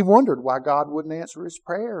 And then he wondered why God wouldn't answer his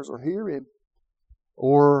prayers or hear him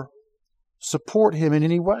or support him in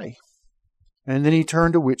any way. And then he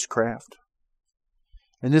turned to witchcraft.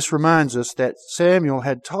 And this reminds us that Samuel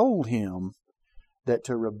had told him that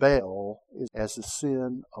to rebel is as the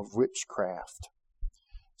sin of witchcraft.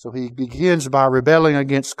 So he begins by rebelling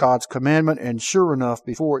against God's commandment, and sure enough,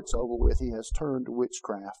 before it's over with, he has turned to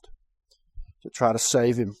witchcraft to try to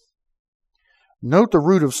save him. Note the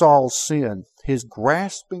root of Saul's sin, his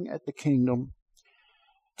grasping at the kingdom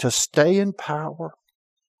to stay in power,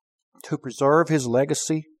 to preserve his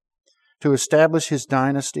legacy, to establish his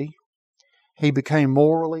dynasty. He became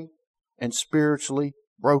morally and spiritually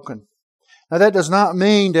broken. Now that does not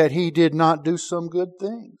mean that he did not do some good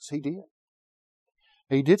things. He did.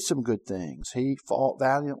 He did some good things. He fought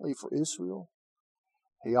valiantly for Israel.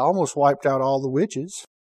 He almost wiped out all the witches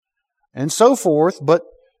and so forth. But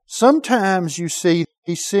sometimes you see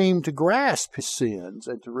he seemed to grasp his sins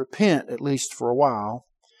and to repent, at least for a while.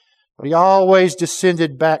 But he always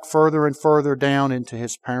descended back further and further down into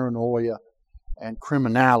his paranoia and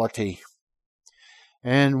criminality.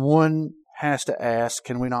 And one has to ask,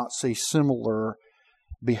 can we not see similar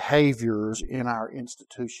behaviors in our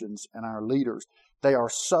institutions and our leaders? They are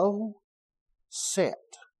so set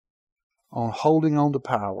on holding on to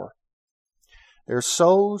power. They're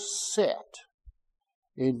so set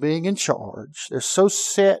in being in charge. They're so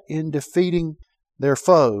set in defeating their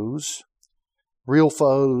foes, real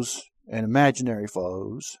foes and imaginary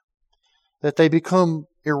foes, that they become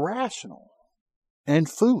irrational and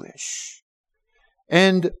foolish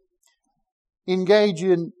and engage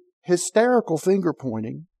in hysterical finger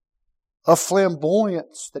pointing, a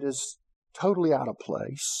flamboyance that is totally out of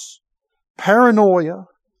place, paranoia,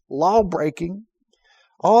 law breaking,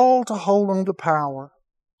 all to hold on to power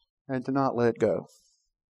and to not let go.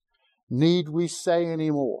 Need we say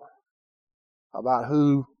any more about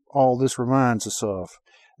who all this reminds us of?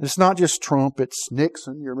 It's not just Trump, it's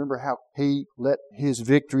Nixon. You remember how he let his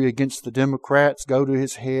victory against the Democrats go to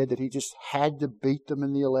his head, that he just had to beat them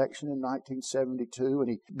in the election in 1972, and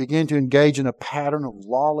he began to engage in a pattern of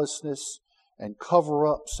lawlessness and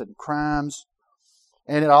cover-ups and crimes,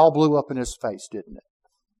 and it all blew up in his face, didn't it?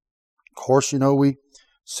 Of course, we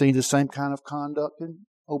see the same kind of conduct in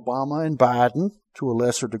Obama and Biden to a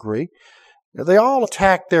lesser degree. They all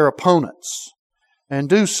attack their opponents and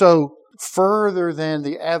do so further than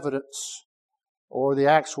the evidence or the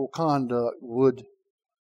actual conduct would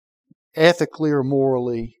ethically or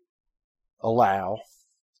morally allow.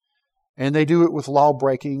 And they do it with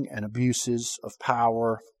law-breaking and abuses of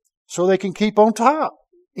power so they can keep on top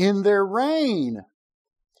in their reign.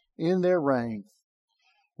 In their reign.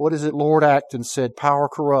 What is it Lord Acton said? Power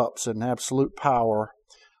corrupts, and absolute power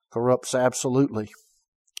corrupts absolutely.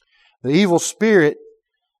 The evil spirit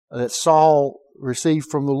that Saul received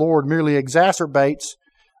from the Lord merely exacerbates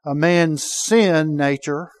a man's sin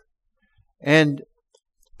nature and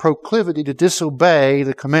proclivity to disobey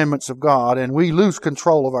the commandments of God, and we lose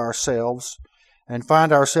control of ourselves, and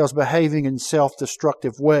find ourselves behaving in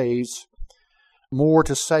self-destructive ways. More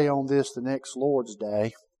to say on this the next Lord's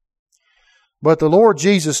Day. But the Lord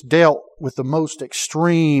Jesus dealt with the most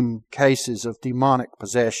extreme cases of demonic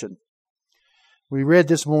possession. We read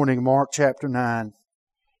this morning, Mark chapter 9,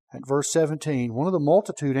 at verse 17. One of the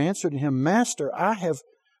multitude answered him, Master, I have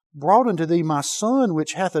brought unto thee my son,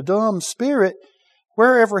 which hath a dumb spirit.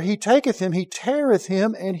 Wherever he taketh him, he teareth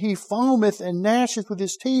him, and he foameth and gnasheth with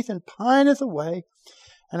his teeth, and pineth away.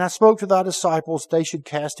 And I spoke to thy disciples, they should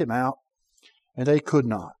cast him out, and they could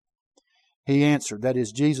not. He answered, that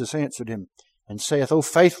is, Jesus answered him, and saith, O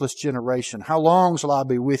faithless generation, how long shall I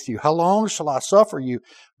be with you? How long shall I suffer you?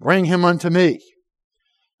 Bring him unto me.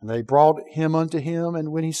 And they brought him unto him,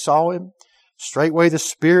 and when he saw him, straightway the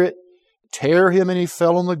spirit tare him, and he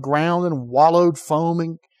fell on the ground and wallowed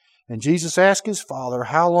foaming. And Jesus asked his father,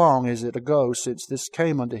 How long is it ago since this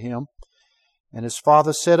came unto him? And his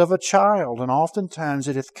father said, Of a child, and oftentimes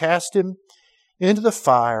it hath cast him into the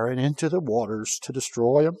fire and into the waters to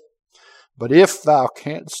destroy him. But if thou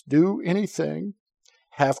canst do anything,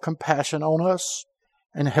 have compassion on us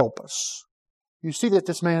and help us. You see that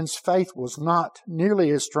this man's faith was not nearly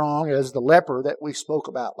as strong as the leper that we spoke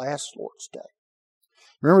about last Lord's Day.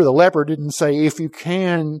 Remember, the leper didn't say, if you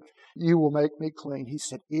can, you will make me clean. He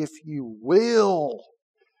said, if you will,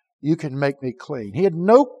 you can make me clean. He had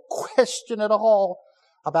no question at all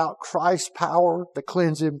about Christ's power to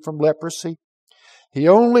cleanse him from leprosy. He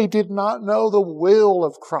only did not know the will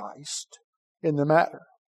of Christ in the matter.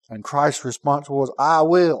 And Christ's response was, I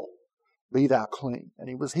will, be thou clean. And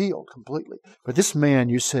he was healed completely. But this man,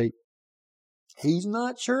 you see, he's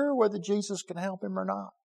not sure whether Jesus can help him or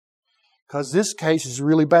not. Because this case is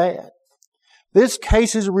really bad. This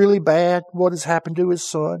case is really bad, what has happened to his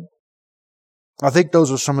son. I think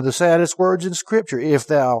those are some of the saddest words in Scripture. If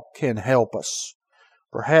thou can help us.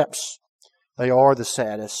 Perhaps they are the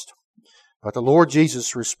saddest. But the Lord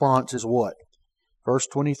Jesus' response is what? Verse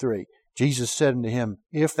 23. Jesus said unto him,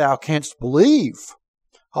 If thou canst believe,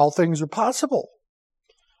 all things are possible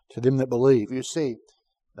to them that believe. You see,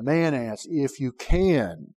 the man asks, if you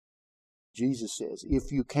can. Jesus says,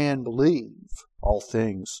 if you can believe, all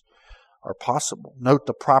things are possible. Note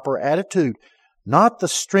the proper attitude. Not the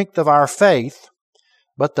strength of our faith,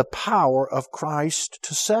 but the power of Christ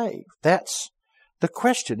to save. That's the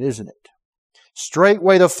question, isn't it?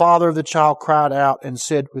 Straightway the father of the child cried out and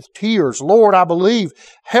said with tears, Lord, I believe,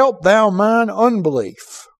 help thou mine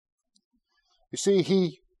unbelief. You see,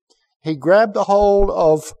 he grabbed a hold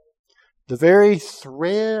of the very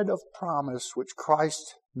thread of promise which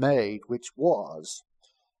Christ made, which was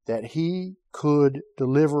that he could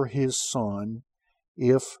deliver his son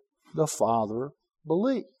if the Father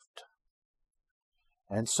believed.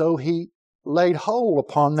 And so he laid hold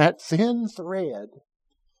upon that thin thread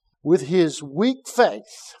with his weak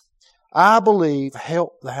faith. I believe,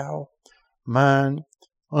 help thou mine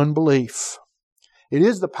unbelief. It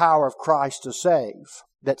is the power of Christ to save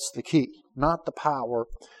that's the key, not the power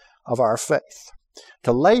of our faith.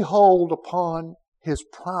 To lay hold upon His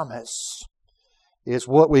promise is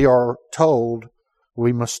what we are told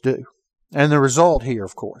we must do. And the result here,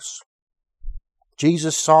 of course,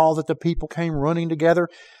 Jesus saw that the people came running together.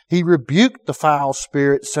 He rebuked the foul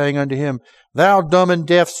spirit, saying unto him, Thou dumb and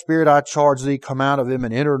deaf spirit, I charge thee, come out of him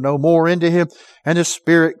and enter no more into him. And the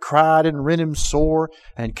spirit cried and rent him sore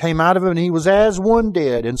and came out of him, and he was as one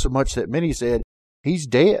dead, insomuch that many said, He's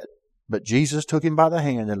dead. But Jesus took him by the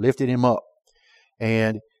hand and lifted him up,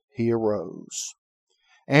 and he arose.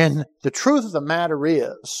 And the truth of the matter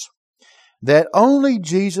is that only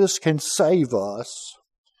Jesus can save us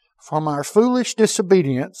from our foolish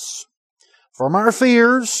disobedience, from our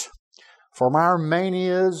fears, from our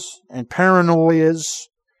manias and paranoias,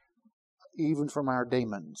 even from our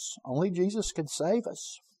demons. Only Jesus can save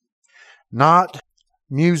us. Not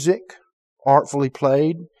music artfully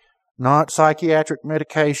played, not psychiatric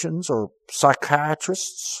medications or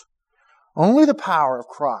psychiatrists. Only the power of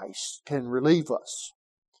Christ can relieve us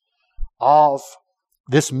of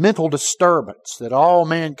this mental disturbance that all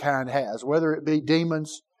mankind has, whether it be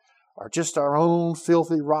demons or just our own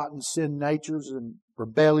filthy, rotten sin natures and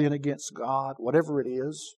rebellion against God, whatever it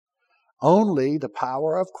is. Only the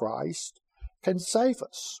power of Christ can save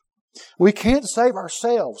us. We can't save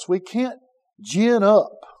ourselves. We can't gin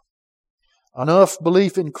up enough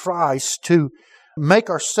belief in Christ to make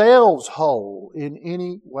ourselves whole in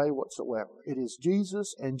any way whatsoever. It is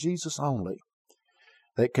Jesus and Jesus only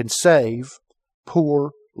that can save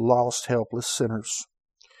poor, lost, helpless sinners.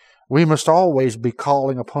 We must always be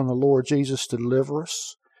calling upon the Lord Jesus to deliver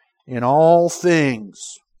us in all things.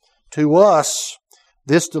 To us,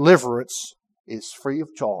 this deliverance is free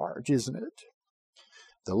of charge, isn't it?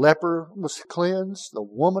 The leper was cleansed. The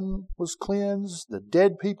woman was cleansed. The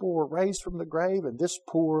dead people were raised from the grave. And this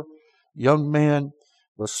poor young man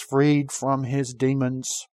was freed from his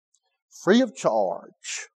demons, free of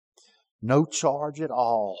charge. No charge at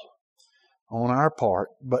all on our part.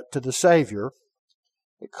 But to the Savior,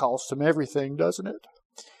 it cost him everything, doesn't it?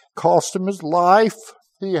 Cost him his life.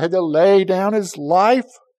 He had to lay down his life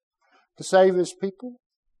to save his people.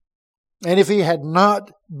 And if he had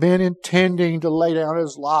not been intending to lay down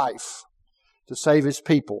his life to save his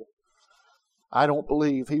people, I don't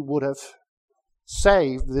believe he would have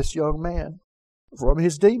saved this young man from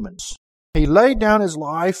his demons. He laid down his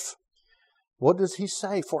life. What does he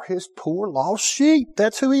say? For his poor lost sheep.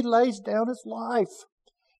 That's who he lays down his life.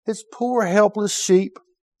 His poor helpless sheep,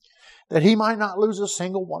 that he might not lose a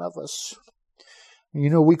single one of us.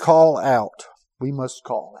 You know, we call out. We must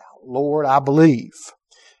call out. Lord, I believe.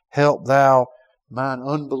 Help thou mine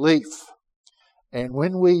unbelief. And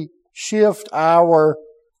when we shift our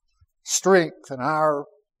strength and our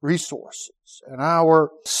resources and our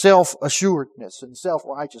self-assuredness and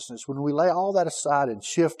self-righteousness, when we lay all that aside and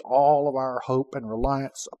shift all of our hope and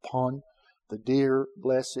reliance upon the dear,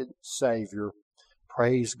 blessed Savior,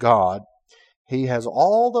 praise God, He has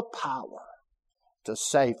all the power to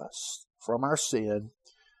save us from our sin,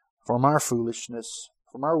 from our foolishness,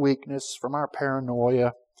 from our weakness, from our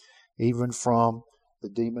paranoia, even from the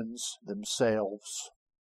demons themselves.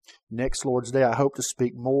 Next Lord's Day, I hope to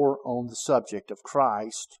speak more on the subject of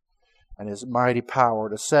Christ and His mighty power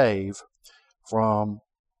to save from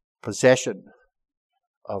possession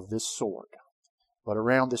of this sort. But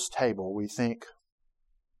around this table, we think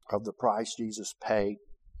of the price Jesus paid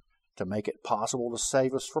to make it possible to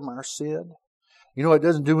save us from our sin. You know, it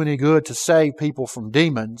doesn't do any good to save people from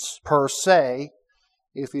demons per se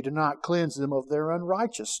if you do not cleanse them of their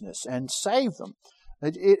unrighteousness and save them.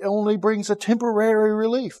 It only brings a temporary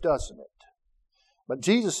relief, doesn't it? But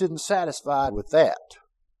Jesus isn't satisfied with that.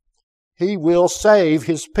 He will save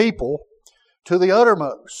His people to the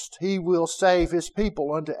uttermost. He will save His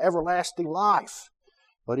people unto everlasting life.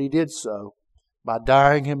 But He did so by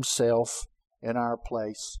dying Himself in our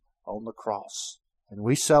place on the cross. And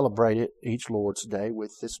we celebrate it each Lord's Day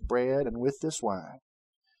with this bread and with this wine,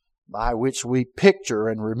 by which we picture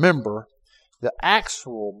and remember the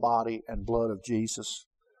actual body and blood of Jesus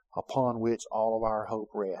upon which all of our hope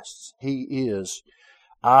rests. He is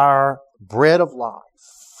our bread of life.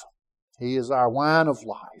 He is our wine of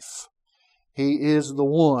life. He is the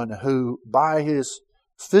one who, by His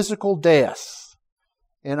physical death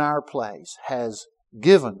in our place, has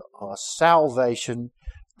given us salvation,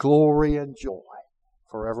 glory, and joy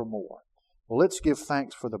forevermore. Well, let's give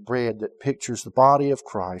thanks for the bread that pictures the body of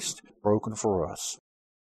Christ broken for us.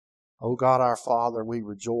 O God our Father, we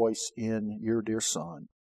rejoice in Your dear Son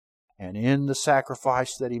and in the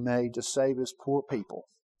sacrifice that He made to save His poor people.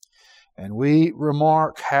 And we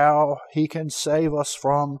remark how He can save us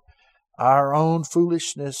from our own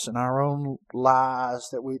foolishness and our own lies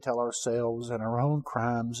that we tell ourselves and our own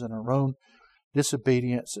crimes and our own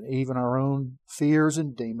disobedience and even our own fears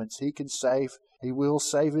and demons. He can save. He will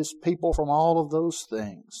save His people from all of those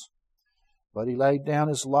things. But He laid down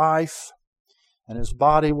His life, and His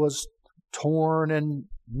body was torn and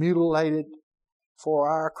mutilated for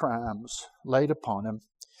our crimes laid upon Him.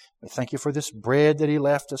 We thank You for this bread that He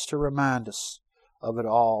left us to remind us of it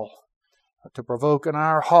all, to provoke in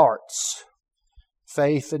our hearts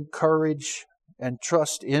faith and courage and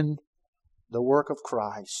trust in the work of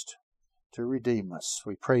Christ to redeem us.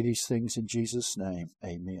 We pray these things in Jesus' name.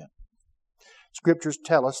 Amen. Scriptures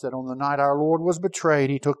tell us that on the night our Lord was betrayed,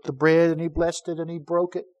 He took the bread and He blessed it and He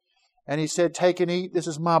broke it. And He said, "Take and eat. This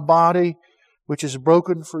is my body, which is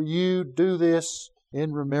broken for you. Do this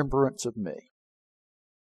in remembrance of me."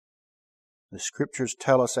 The Scriptures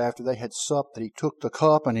tell us after they had supped that He took the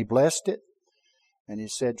cup and He blessed it. And He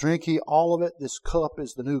said, "Drink ye all of it. This cup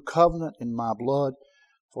is the new covenant in my blood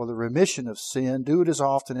for the remission of sin. Do it as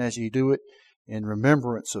often as ye do it in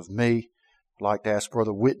remembrance of me." I'd like to ask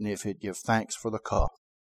Brother Whitney if he'd give thanks for the cup.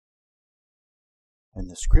 And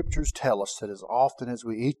the Scriptures tell us that as often as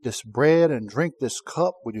we eat this bread and drink this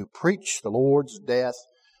cup, we do preach the Lord's death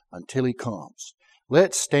until He comes.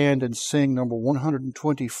 Let's stand and sing number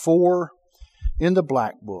 124 in the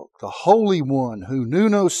Black Book. The Holy One who knew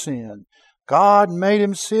no sin, God made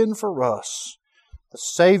Him sin for us. The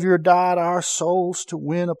Savior died our souls to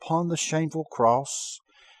win upon the shameful cross.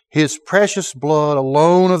 His precious blood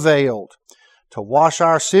alone availed to wash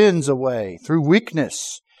our sins away. Through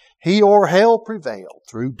weakness, He o'er hell prevailed.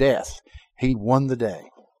 Through death, He won the day.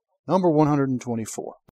 Number 124.